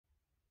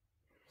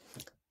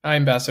Hi,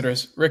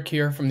 Ambassadors. Rick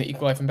here from the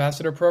EquiLife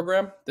Ambassador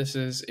program. This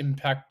is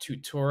Impact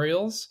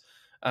Tutorials,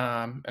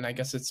 and I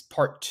guess it's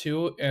part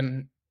two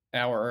in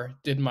our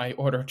Did My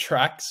Order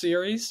Track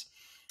series.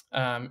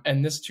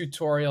 And this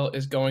tutorial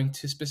is going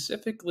to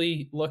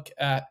specifically look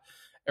at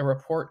a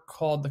report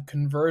called the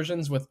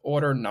Conversions with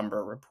Order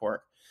Number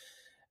report.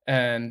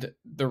 And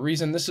the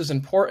reason this is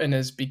important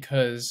is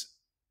because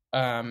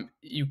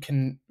you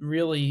can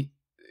really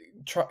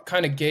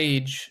kind of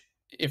gauge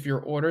if your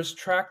order's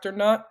tracked or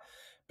not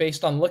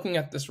based on looking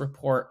at this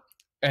report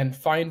and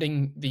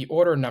finding the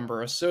order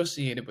number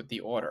associated with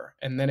the order.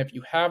 And then if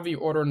you have the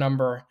order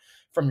number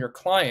from your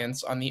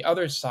clients on the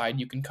other side,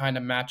 you can kind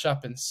of match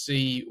up and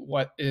see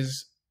what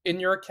is in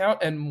your account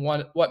and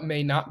what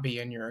may not be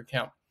in your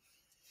account.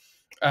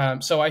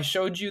 So I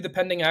showed you the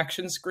pending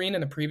action screen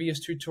in the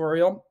previous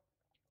tutorial.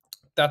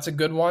 That's a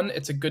good one.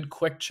 It's a good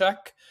quick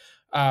check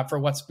for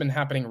what's been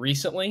happening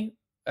recently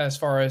as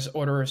far as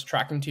orders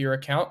tracking to your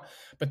account.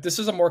 But this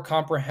is a more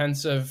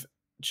comprehensive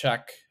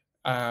check.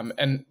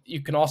 And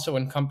you can also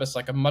encompass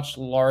like a much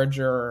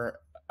larger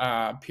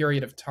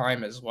period of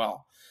time as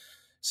well.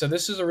 So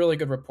this is a really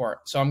good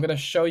report. So I'm going to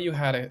show you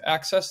how to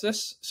access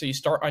this. So you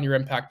start on your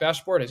Impact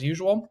dashboard as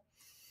usual.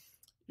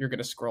 You're going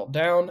to scroll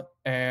down,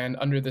 and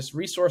under this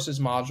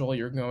resources module,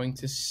 you're going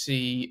to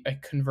see a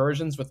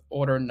conversions with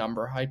order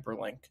number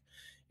hyperlink.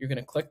 You're going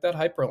to click that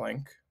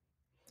hyperlink,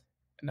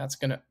 and that's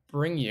going to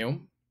bring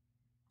you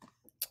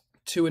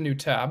to a new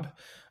tab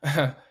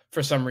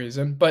for some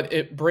reason, but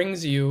it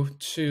brings you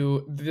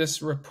to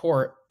this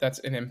report that's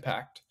in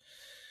Impact.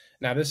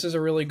 Now, this is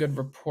a really good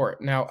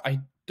report. Now, I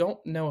don't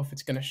know if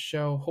it's going to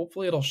show.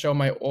 Hopefully, it'll show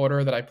my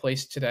order that I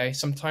placed today.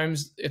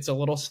 Sometimes it's a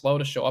little slow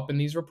to show up in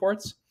these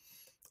reports,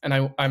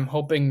 and I'm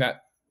hoping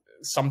that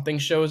something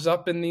shows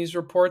up in these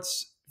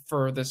reports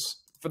for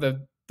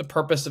the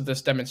purpose of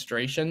this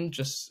demonstration,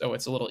 just so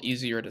it's a little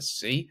easier to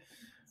see,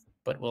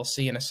 but we'll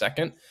see in a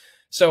second.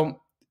 So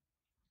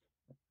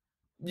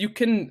you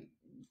can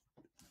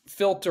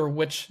filter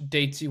which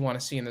dates you want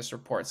to see in this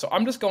report. So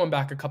I'm just going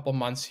back a couple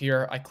months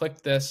here. I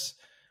click this,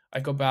 I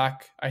go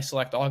back, I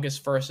select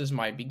August 1st as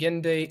my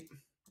begin date,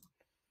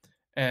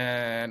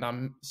 and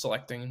I'm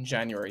selecting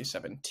January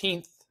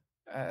 17th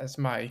as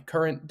my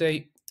current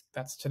date.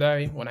 That's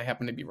today when I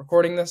happen to be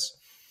recording this.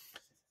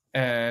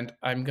 And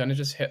I'm going to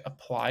just hit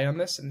apply on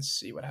this and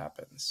see what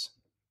happens.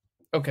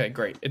 Okay,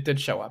 great. It did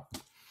show up.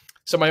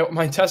 So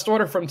my test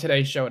order from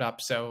today showed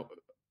up,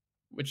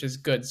 which is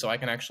good. So I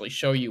can actually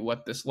show you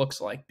what this looks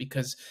like,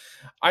 because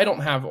I don't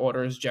have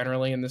orders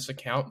generally in this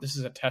account. This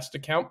is a test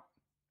account,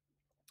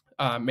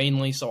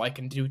 mainly so I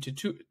can do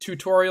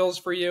tutorials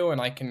for you,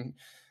 and I can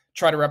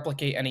try to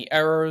replicate any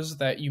errors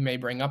that you may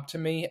bring up to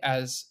me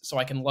so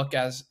I can look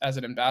as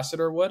an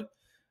ambassador would.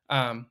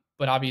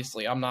 But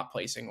obviously I'm not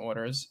placing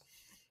orders.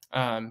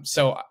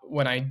 So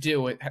when I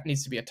do, it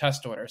needs to be a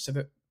test order.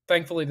 So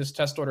thankfully this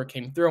test order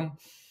came through,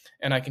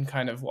 and I can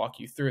kind of walk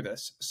you through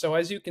this. So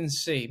as you can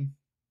see,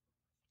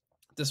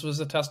 this was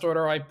a test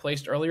order I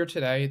placed earlier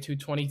today at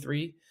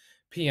 2:23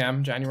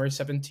 p.m., January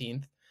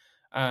 17th.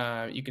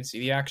 You can see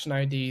the action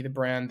ID, the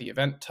brand, the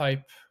event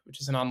type, which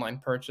is an online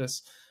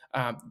purchase.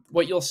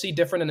 What you'll see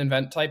different in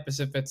event type is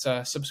if it's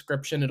a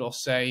subscription, it'll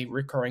say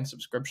recurring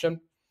subscription.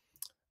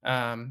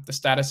 The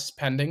status is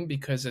pending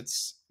because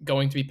it's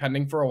going to be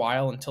pending for a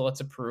while until it's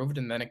approved,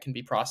 and then it can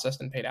be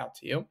processed and paid out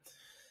to you.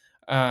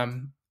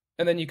 And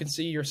then you can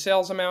see your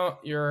sales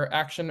amount, your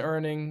action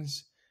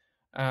earnings,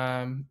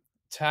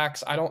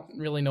 tax. I don't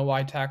really know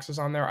why tax is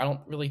on there. I don't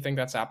really think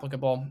that's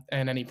applicable,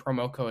 and any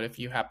promo code if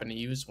you happen to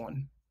use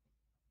one.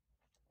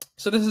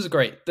 So this is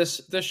great.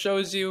 This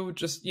shows you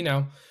just,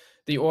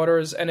 the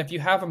orders, and if you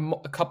have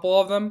a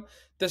couple of them,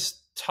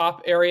 this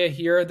top area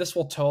here, this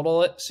will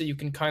total it, so you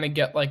can kind of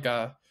get like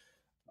a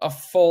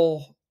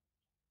full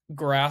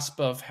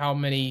grasp of how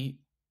many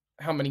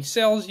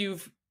sales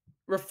you've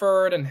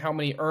referred and how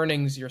many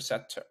earnings you're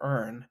set to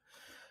earn.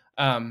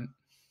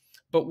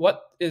 But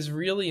what is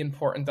really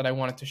important that I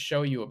wanted to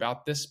show you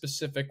about this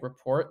specific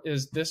report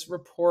is this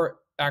report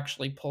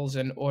actually pulls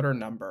in order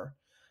number,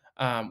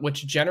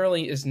 which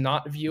generally is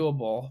not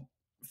viewable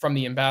from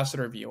the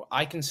ambassador view.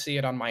 I can see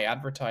it on my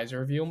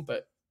advertiser view,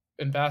 but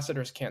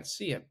ambassadors can't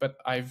see it. But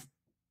I've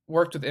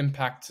worked with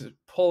Impact to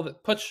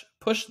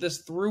push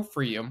this through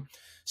for you,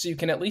 so you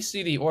can at least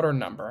see the order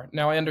number.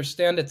 Now, I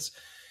understand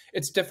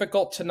it's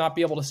difficult to not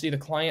be able to see the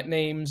client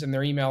names and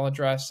their email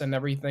address and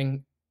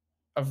everything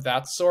of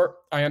that sort.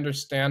 I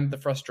understand the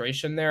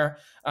frustration there,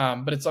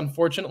 but it's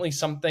unfortunately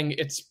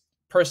it's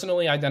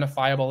personally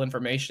identifiable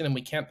information, and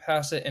we can't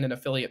pass it in an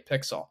affiliate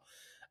pixel.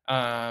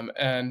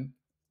 And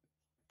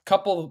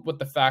coupled with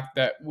the fact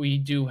that we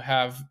do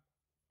have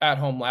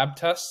at-home lab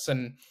tests,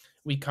 and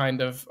we kind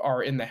of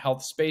are in the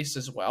health space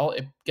as well,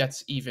 it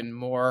gets even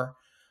more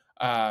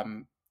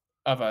of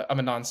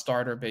a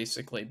non-starter,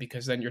 basically,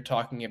 because then you're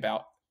talking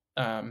about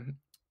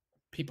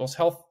people's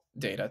health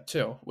data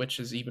too, which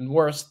is even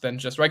worse than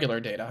just regular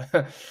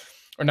data.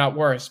 Or not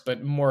worse,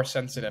 but more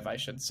sensitive, I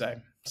should say.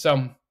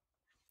 So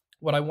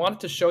what I wanted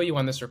to show you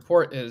on this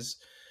report is,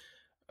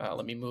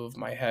 let me move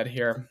my head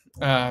here.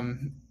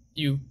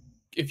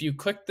 if you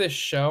click this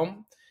show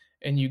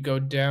and you go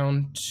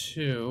down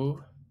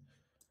to,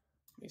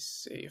 let me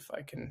see if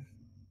I can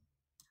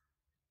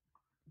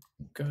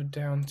go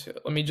down to,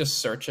 let me just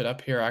search it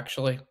up here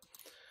actually.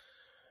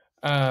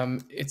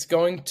 It's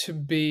going to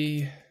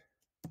be,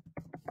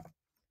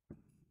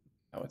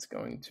 oh, it's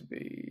going to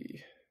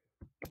be,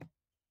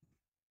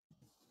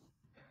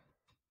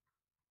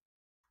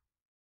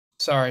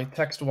 sorry,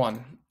 text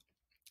 1.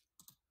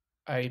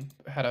 I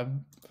had a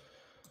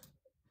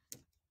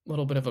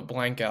little bit of a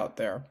blank out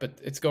there, but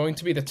it's going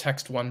to be the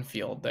text 1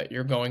 field that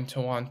you're going to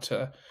want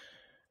to,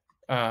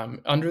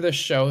 under the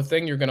show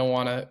thing, you're going to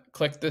want to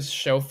click this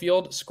show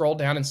field, scroll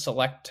down and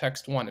select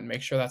text 1 and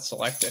make sure that's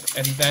selected.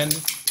 And then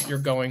you're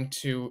going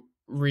to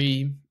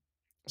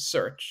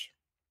research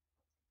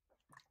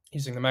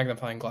using the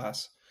magnifying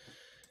glass.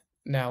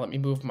 Now let me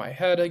move my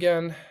head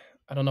again.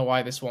 I don't know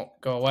why this won't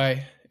go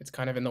away. It's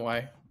kind of in the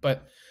way.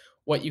 But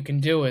what you can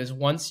do is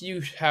once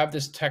you have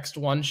this text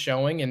 1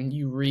 showing and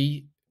you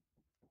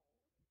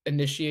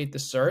reinitiate the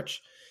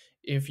search,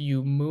 if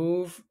you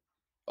move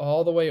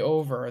all the way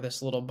over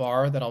this little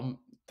bar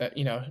that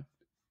you know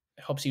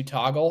helps you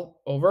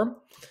toggle over,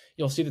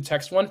 you'll see the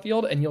text 1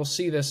 field and you'll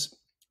see this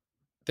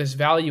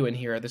value in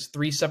here, this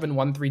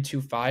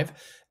 371325.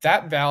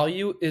 That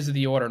value is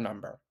the order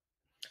number.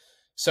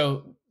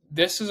 So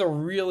this is a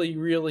really,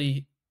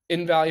 really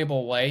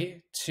invaluable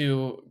way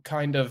to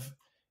kind of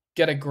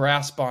get a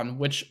grasp on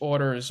which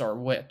orders are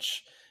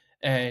which.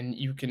 And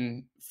you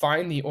can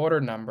find the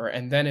order number.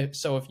 And then if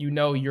you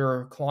know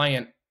your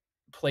client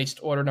placed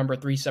order number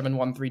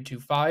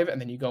 371325,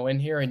 and then you go in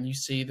here and you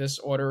see this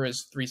order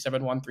is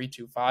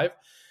 371325,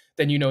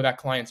 then you know that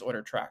client's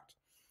order tracked.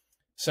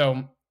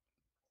 So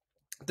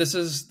this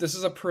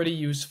is a pretty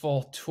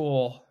useful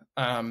tool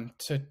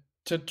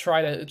to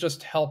try to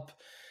just help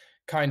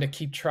kind of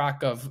keep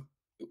track of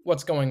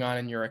what's going on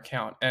in your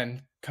account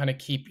and kind of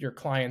keep your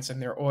clients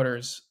and their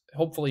orders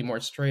hopefully more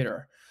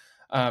straighter.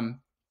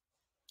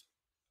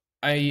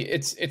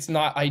 It's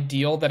not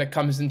ideal that it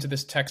comes into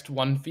this text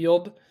 1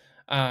 field.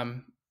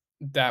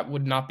 That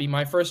would not be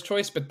my first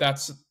choice, but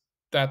that's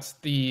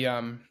the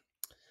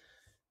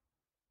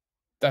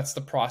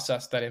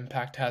process that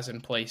Impact has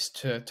in place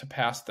to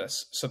pass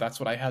this. So that's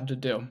what I had to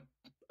do.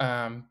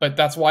 But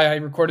that's why I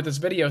recorded this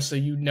video, so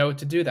you know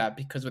to do that,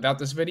 because without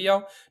this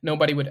video,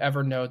 nobody would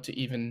ever know to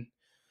even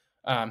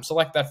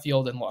select that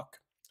field and look.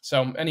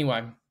 So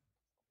anyway,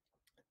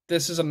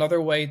 this is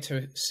another way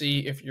to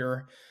see if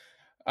your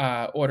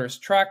orders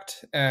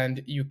tracked,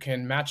 and you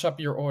can match up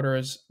your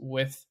orders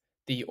with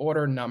the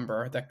order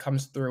number that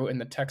comes through in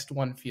the text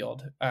 1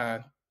 field.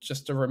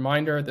 Just a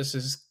reminder, this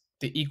is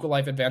the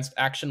EquiLife Advanced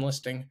Action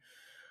Listing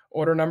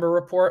order number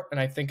report, and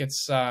I think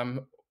it's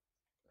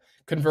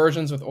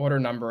conversions with order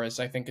number is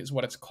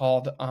what it's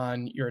called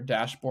on your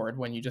dashboard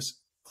when you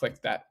just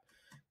click that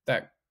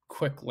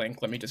quick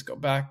link. Let me just go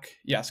back.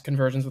 Yes,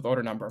 conversions with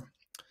order number.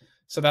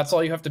 So that's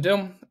all you have to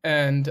do,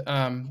 and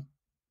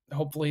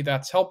hopefully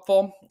that's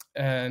helpful,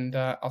 and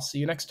I'll see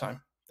you next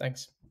time.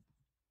 Thanks.